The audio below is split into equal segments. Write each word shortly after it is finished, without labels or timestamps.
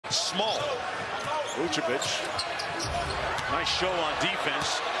small. Vucevic, nice show on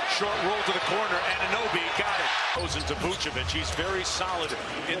defense. Short roll to the corner, Anunoby got it. Goes into Vucevic. He's very solid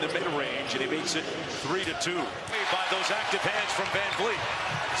in the mid-range, and he makes it 3-2. By those active hands from Van Vliet.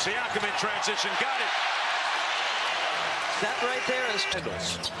 Siakam in transition, got it. That right there is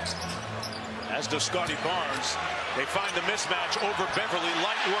Kendall's. As does Scotty Barnes. They find the mismatch over Beverly.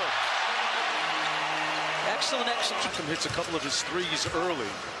 Light work. excellent execution. Siakam hits a couple of his threes early.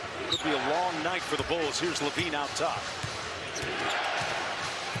 Could be a long night for the Bulls. Here's Levine out top.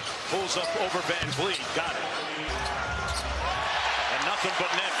 Pulls up over Van Vliet. Got it. And nothing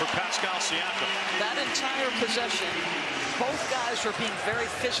but net for Pascal Siakam. That entire possession, both guys are being very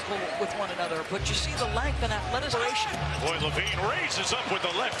physical with one another, but you see the length and athleticism. Boy, Levine raises up with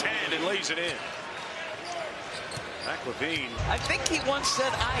the left hand and lays it in. Zach Levine. I think he once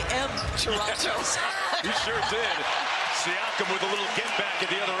said, "I am Toronto." He sure did. Siakam with a little get back at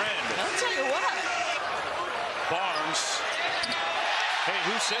the other end. I'll tell you what. Barnes. Hey,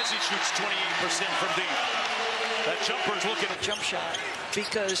 who says he shoots 28% from deep? That jumper's looking at Jump shot,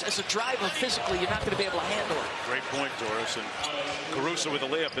 because as a driver, physically, you're not going to be able to handle it. Great point, Doris. And Caruso with a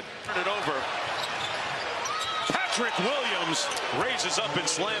layup and turn it over. Patrick Williams raises up and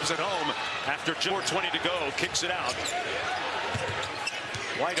slams it home after 4:20 to go. Kicks it out.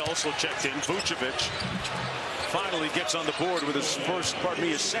 White also checked in. Vucevic finally gets on the board with his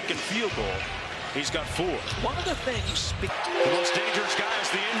his second field goal. He's got 4. One of the things, the most dangerous guy is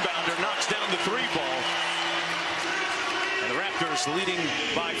the inbounder, knocks down the 3 ball. And the Raptors leading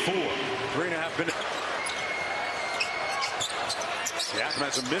by 4. 3.5 minutes. Siakam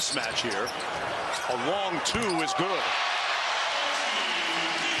has a mismatch here. A long 2 is good.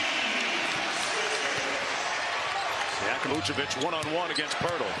 Siakam Vucevic one-on-one against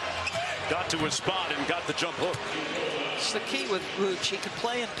Pirtle. Got to his spot and got the jump hook. it's the key with Vooch. He can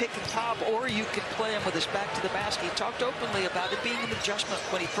play and pick and pop, or you can play him with his back to the basket. He talked openly about it being an adjustment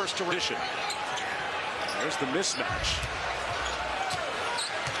when he first arrived. There's the mismatch.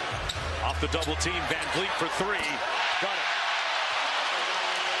 Off the double team, Van Vliet for 3. Got it.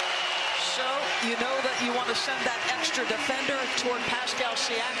 So you know that you want to send that extra defender toward Pascal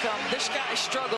Siakam. This guy struggled.